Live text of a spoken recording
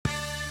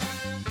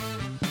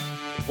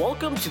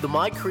Welcome to the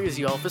My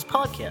Crazy Office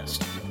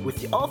podcast with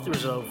the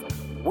authors of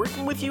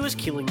Working With You Is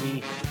Killing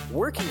Me,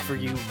 Working For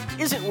You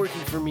Isn't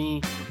Working For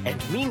Me,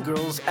 and Mean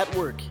Girls at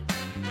Work,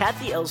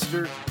 Kathy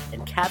Elster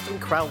and Catherine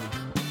Crowley.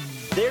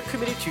 They're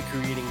committed to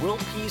creating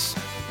world peace,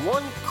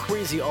 one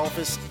crazy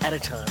office at a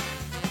time.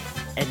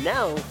 And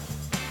now,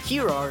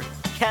 here are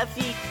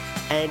Kathy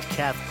and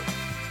Catherine.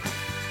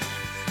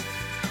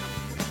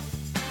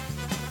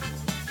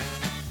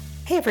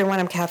 Hey everyone,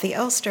 I'm Kathy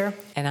Elster.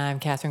 And I'm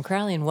Catherine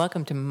Crowley, and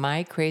welcome to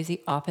My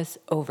Crazy Office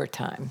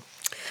Overtime.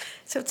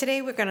 So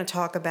today we're going to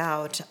talk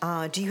about,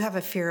 do you have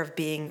a fear of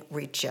being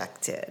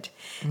rejected?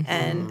 Mm-hmm.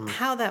 And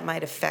how that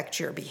might affect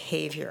your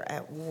behavior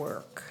at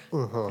work.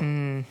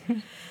 Mm-hmm.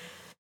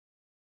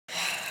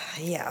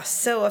 Yeah,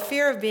 so a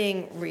fear of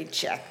being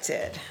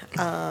rejected.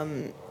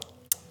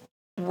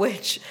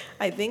 Which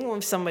I think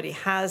when somebody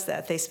has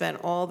that, they spend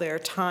all their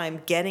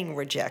time getting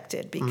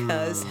rejected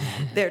because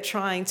they're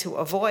trying to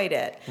avoid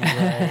it. Right.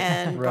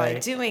 And by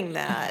doing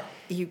that,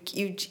 you're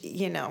going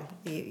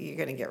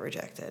to get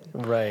rejected.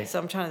 Right. So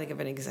I'm trying to think of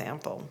an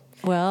example.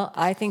 Well,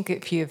 I think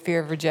if you have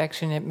fear of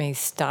rejection, it may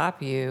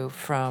stop you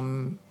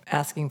from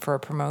asking for a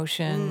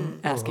promotion,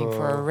 asking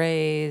for a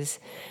raise,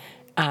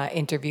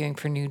 interviewing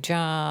for new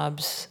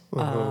jobs,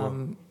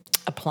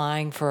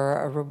 applying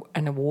for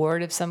an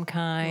award of some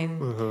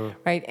kind,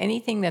 right?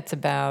 Anything that's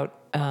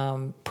about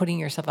putting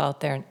yourself out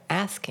there and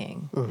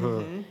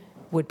asking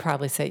would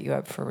probably set you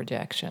up for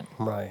rejection.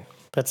 Right.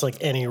 That's like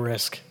any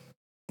risk.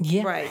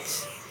 Yeah.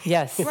 Right.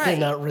 Yes. If they're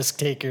not risk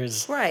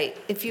takers. Right.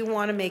 If you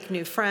want to make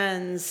new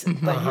friends,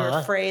 but you're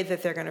afraid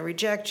that they're going to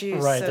reject you.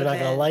 Right. So they're not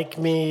going to like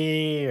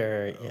me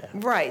or, yeah.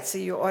 Right. So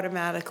you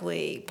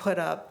automatically put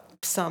up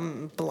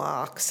some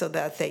block so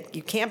that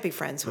you can't be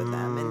friends with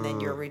them, and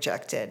then you're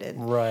rejected.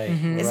 And right.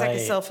 It's like a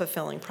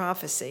self-fulfilling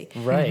prophecy.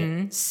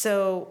 Right.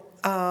 So,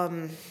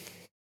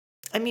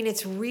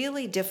 it's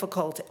really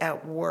difficult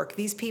at work.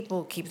 These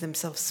people keep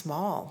themselves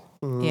small.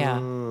 Yeah.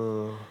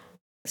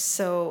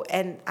 So,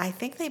 and I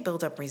think they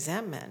build up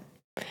resentment.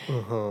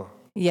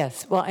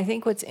 Yes. Well, I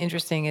think what's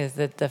interesting is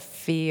that the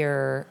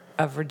fear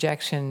of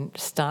rejection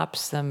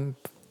stops them.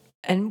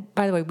 And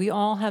by the way, we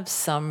all have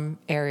some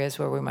areas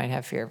where we might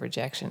have fear of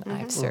rejection.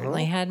 I've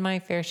certainly had my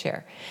fair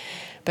share.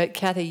 But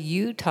Kathy,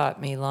 you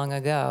taught me long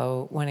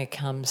ago when it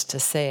comes to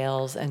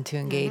sales and to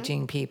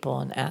engaging people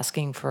and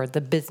asking for the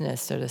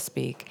business, so to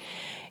speak,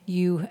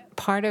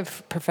 part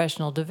of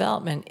professional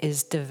development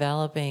is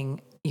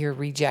developing your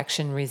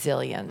rejection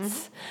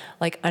resilience,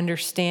 like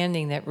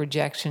understanding that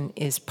rejection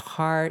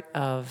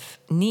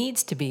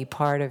needs to be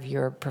part of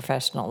your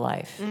professional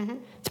life.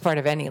 It's part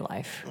of any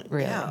life,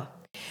 really. Yeah.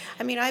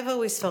 I've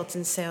always felt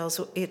in sales,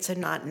 it's a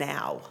not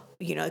now.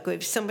 Like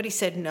if somebody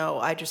said no,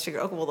 I just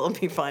figured, they'll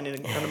be fine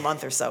in a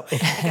month or so.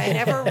 I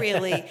never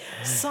really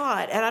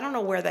saw it, and I don't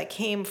know where that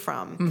came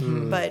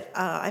from, but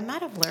I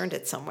might have learned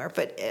it somewhere.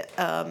 But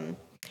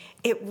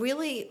it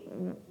really,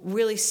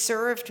 really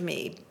served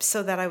me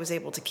so that I was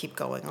able to keep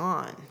going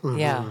on.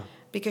 Yeah.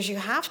 Because you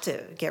have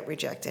to get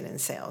rejected in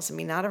sales.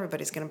 Not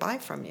everybody's going to buy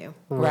from you.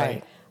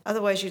 Right.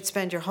 Otherwise, you'd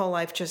spend your whole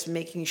life just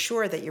making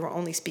sure that you were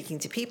only speaking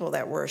to people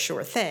that were a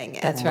sure thing.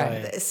 That's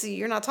right. So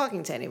you're not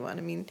talking to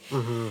anyone.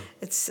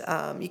 It's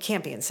you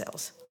can't be in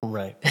sales.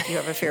 Right. If you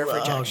have a fear of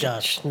rejection. Oh,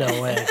 gosh.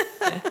 No way.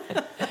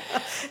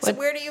 So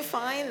where do you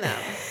find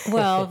them?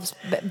 Well,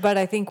 but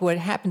I think what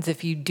happens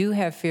if you do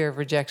have fear of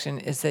rejection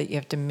is that you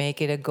have to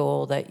make it a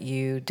goal that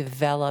you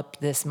develop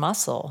this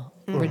muscle,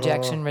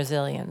 rejection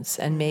resilience,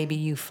 and maybe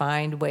you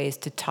find ways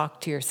to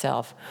talk to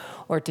yourself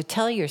or to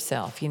tell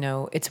yourself,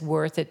 it's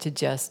worth it to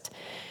just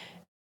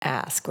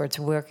ask, or it's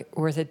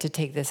worth it to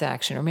take this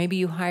action. Or maybe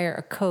you hire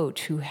a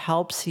coach who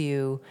helps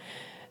you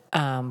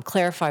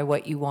clarify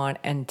what you want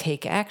and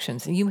take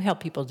actions. And you help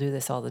people do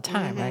this all the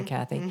time, right,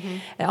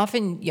 Kathy? And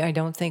often, I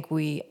don't think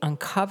we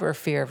uncover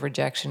fear of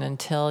rejection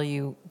until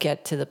you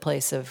get to the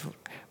place of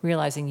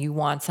realizing you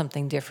want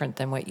something different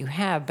than what you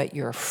have, but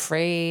you're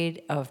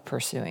afraid of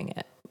pursuing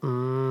it.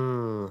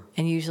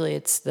 And usually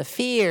it's the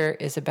fear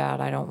is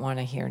about, I don't want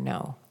to hear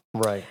no.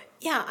 Right.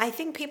 Yeah, I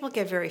think people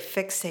get very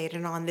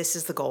fixated on this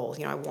is the goal.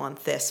 I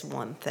want this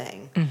one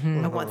thing.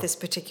 I want this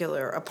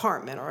particular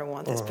apartment, or I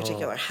want this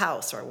particular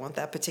house, or I want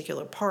that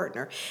particular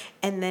partner.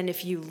 And then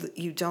if you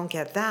don't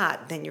get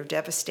that, then you're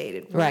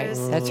devastated. Right,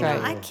 that's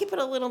right. I keep it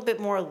a little bit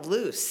more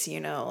loose,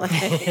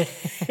 I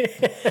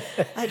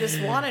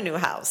just want a new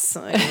house.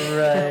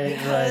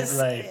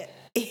 Right.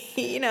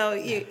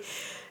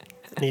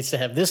 It needs to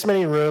have this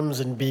many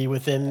rooms and be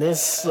within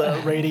this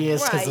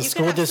radius because the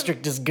school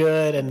district is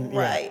good. And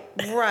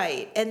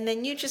Right. And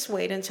then you just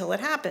wait until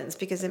it happens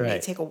because it may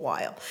take a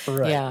while.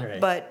 Right.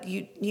 But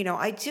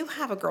I do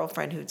have a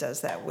girlfriend who does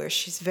that where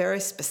she's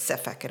very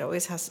specific.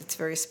 It's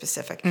very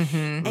specific,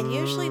 and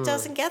usually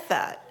doesn't get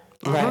that.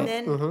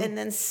 And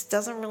then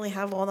doesn't really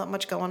have all that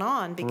much going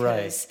on because.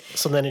 Right.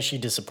 So then is she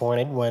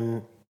disappointed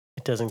when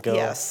it doesn't go?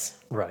 Yes.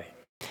 Right.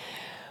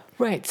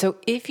 Right. So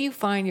if you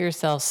find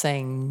yourself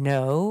saying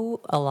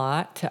no a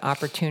lot to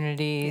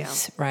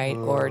opportunities, right,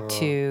 or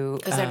to...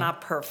 Because they're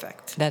not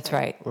perfect. That's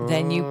right.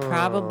 Then you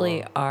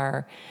probably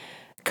are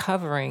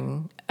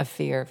covering a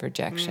fear of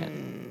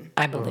rejection,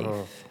 I believe.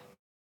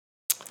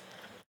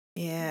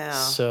 Yeah.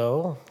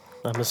 So,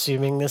 I'm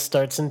assuming this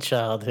starts in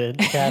childhood,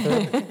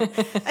 Catherine.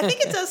 I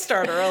think it does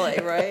start early,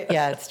 right?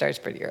 Yeah, it starts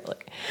pretty early.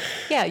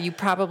 Yeah, you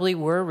probably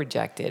were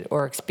rejected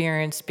or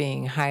experienced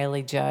being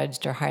highly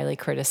judged or highly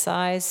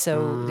criticized.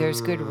 So there's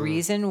good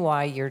reason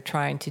why you're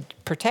trying to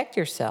protect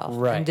yourself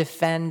Right. and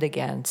defend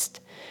against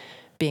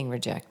being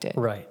rejected.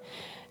 Right.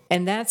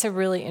 And that's a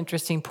really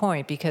interesting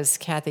point because,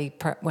 Kathy,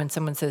 when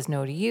someone says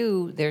no to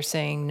you, they're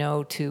saying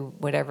no to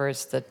whatever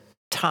is the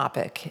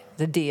topic,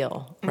 the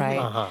deal,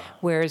 right?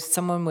 Whereas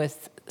someone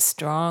with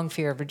strong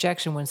fear of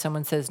rejection, when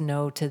someone says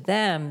no to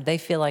them, they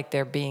feel like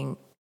they're being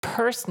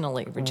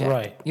personally rejected.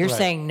 Right, You're right.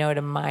 saying no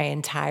to my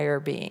entire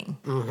being,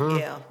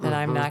 Yeah. that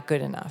I'm not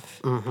good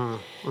enough.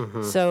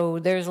 So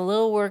there's a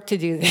little work to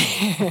do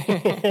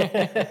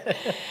there.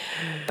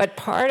 But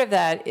part of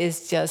that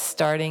is just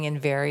starting in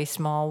very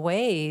small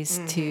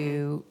ways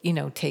to,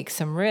 take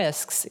some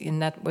risks.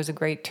 And that was a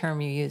great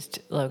term you used,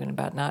 Logan,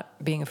 about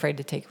not being afraid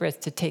to take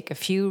risks, to take a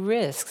few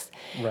risks.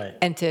 Right.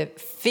 And to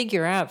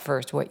figure out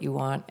first what you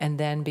want and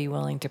then be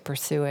willing to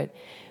pursue it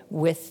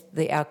with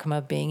the outcome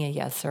of being a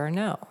yes or a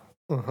no.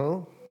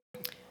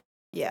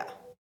 Yeah.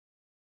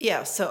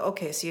 Yeah. So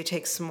you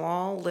take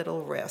small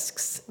little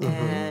risks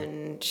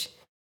and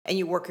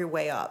you work your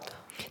way up.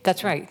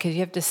 That's right, because you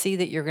have to see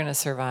that you're going to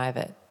survive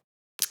it.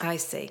 I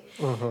see.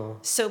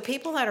 So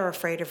people that are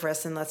afraid of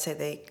risks, and let's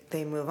say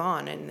they move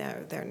on and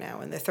they're now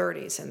in their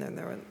 30s and then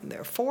they're in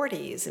their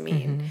 40s. I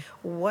mean,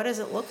 what does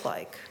it look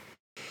like?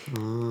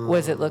 What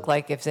does it look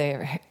like if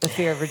the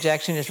fear of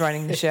rejection is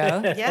running the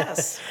show?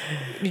 Yes.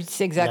 It's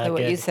exactly Not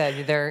what you good.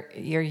 said.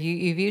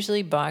 You've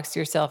usually boxed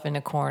yourself in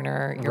a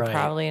corner. You're Right.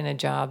 probably in a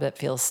job that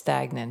feels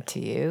stagnant to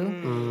you.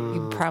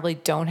 You probably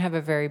don't have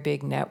a very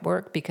big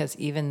network because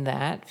even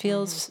that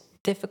feels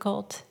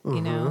difficult,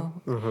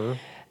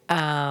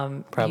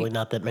 Probably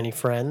not that many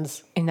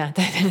friends. And not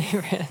that many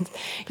friends.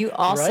 You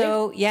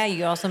also,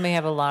 you also may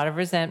have a lot of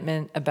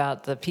resentment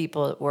about the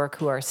people at work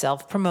who are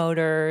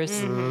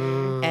self-promoters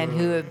and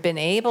who have been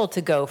able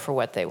to go for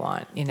what they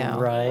want, Right.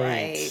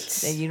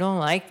 Right. You don't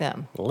like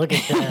them. Look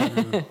at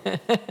them.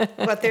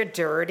 But they're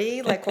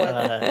dirty. Like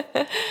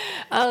what?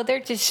 Oh, they're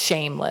just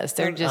shameless.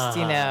 They're just,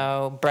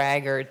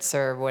 braggarts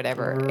or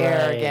whatever, Right.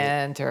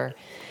 arrogant or...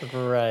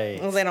 Right.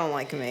 Well, they don't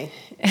like me.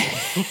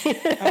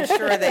 I'm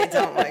sure they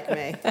don't like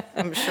me.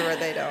 I'm sure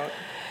they don't.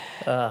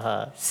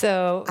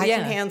 So, I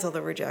can handle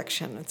the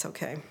rejection. It's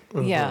okay.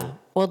 Yeah.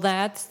 Well,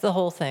 that's the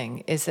whole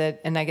thing is that,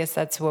 and I guess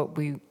that's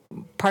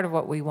part of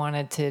what we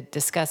wanted to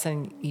discuss,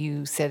 and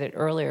you said it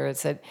earlier,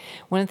 is that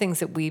one of the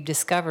things that we've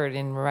discovered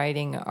in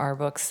writing our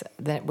books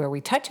where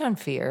we touch on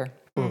fear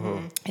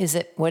is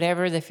that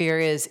whatever the fear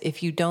is,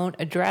 if you don't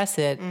address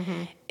it,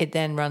 it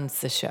then runs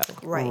the show.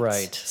 Right.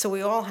 Right. So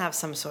we all have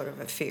some sort of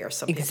a fear.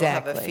 Some people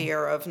have a Exactly.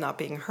 fear of not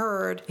being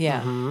heard.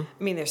 Yeah. I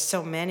mean, there's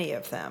so many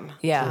of them.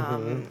 Yeah.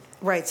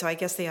 Right. So I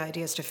guess the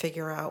idea is to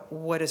figure out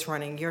what is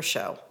running your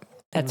show.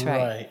 That's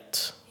right.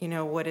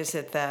 Right. What is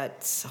it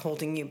that's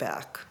holding you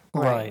back?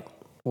 Right.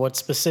 What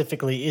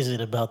specifically is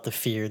it about the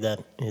fear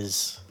that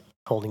is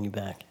holding you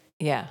back?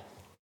 Yeah.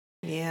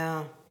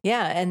 Yeah.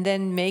 Yeah. And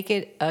then make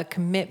it a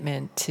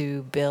commitment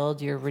to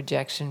build your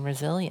rejection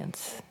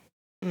resilience.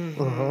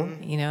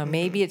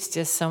 Maybe it's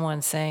just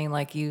someone saying,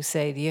 like you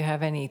say, do you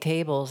have any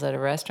tables at a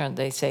restaurant?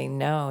 They say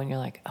no. And you're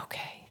like,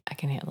 okay, I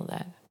can handle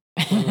that.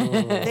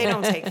 They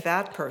don't take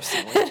that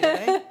personally, do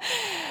they?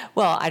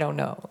 Well, I don't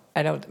know.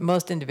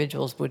 Most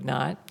individials would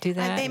not do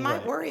that. They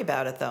might worry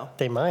about it, though.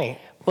 They might.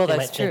 Well, they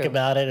that's might think true.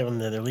 about it when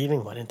they're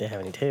leaving. Why didn't they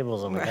have any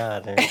tables? Oh my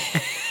God.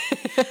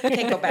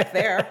 Can't go back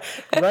there.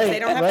 Right. They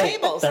don't have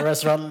tables. That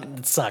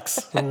restaurant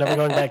sucks. I'm never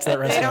going back to that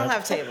They restaurant. don't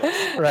have tables.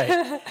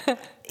 Right.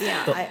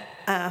 Yeah.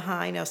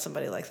 I know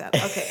somebody like that.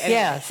 Okay. Anyway.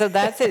 Yeah, so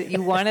that's it.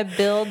 You want to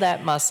build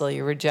that muscle,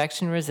 your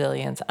rejection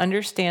resilience.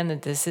 Understand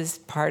that this is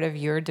part of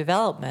your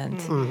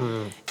development,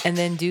 and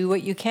then do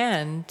what you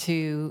can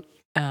to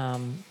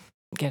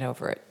get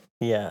over it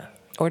Yeah.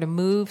 or to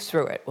move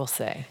through it, we'll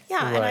say.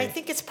 Yeah, and I Right.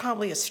 think it's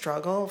probably a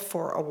struggle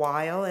for a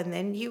while, and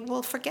then you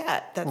will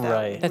forget that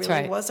Right. That's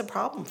really right. was a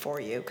problem for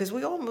you, because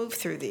we all move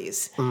through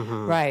these.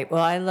 Right.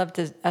 Well, I love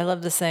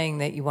the saying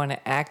that you want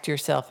to act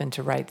yourself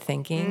into right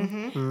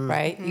thinking,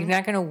 right? You're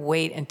not going to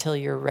wait until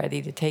you're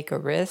ready to take a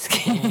risk.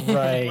 Right.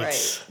 Right.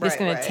 You're just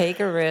going to take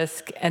a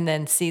risk and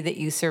then see that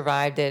you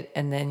survived it.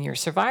 And then your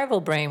survival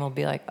brain will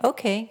be like,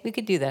 okay, we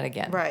could do that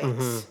again. Right.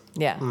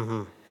 Yeah.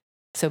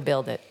 So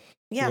build it.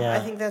 Yeah, Yeah. I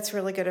think that's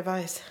really good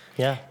advice.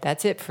 Yeah.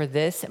 That's it for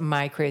this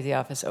My Crazy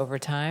Office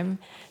Overtime.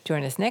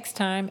 Join us next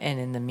time. And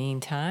in the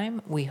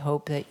meantime, we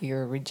hope that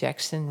your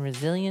rejection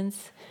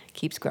resilience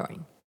keeps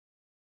growing.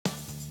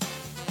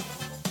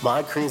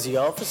 My Crazy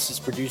Office is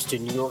produced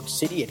in New York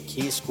City at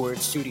K Squared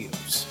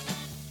Studios.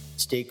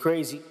 Stay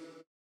crazy.